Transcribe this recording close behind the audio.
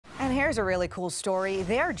here's a really cool story.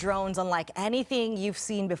 They're drones unlike anything you've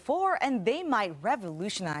seen before, and they might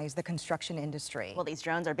revolutionize the construction industry. Well, these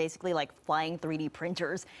drones are basically like flying 3D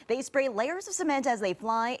printers. They spray layers of cement as they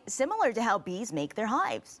fly, similar to how bees make their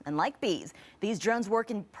hives. And like bees, these drones work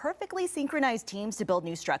in perfectly synchronized teams to build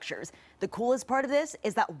new structures. The coolest part of this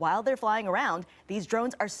is that while they're flying around, these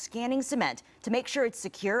drones are scanning cement to make sure it's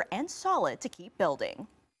secure and solid to keep building.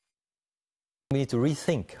 We need to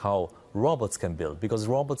rethink how robots can build, because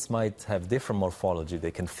robots might have different morphology.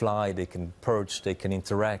 They can fly, they can perch, they can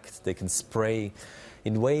interact, they can spray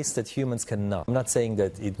in ways that humans cannot. I'm not saying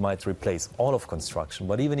that it might replace all of construction,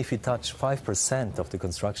 but even if you touch 5% of the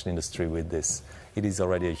construction industry with this, it is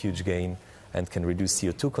already a huge gain and can reduce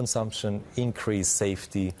CO2 consumption, increase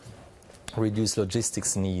safety, reduce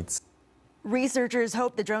logistics needs. Researchers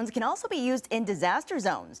hope the drones can also be used in disaster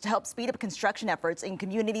zones to help speed up construction efforts in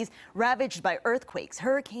communities ravaged by earthquakes,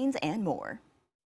 hurricanes, and more.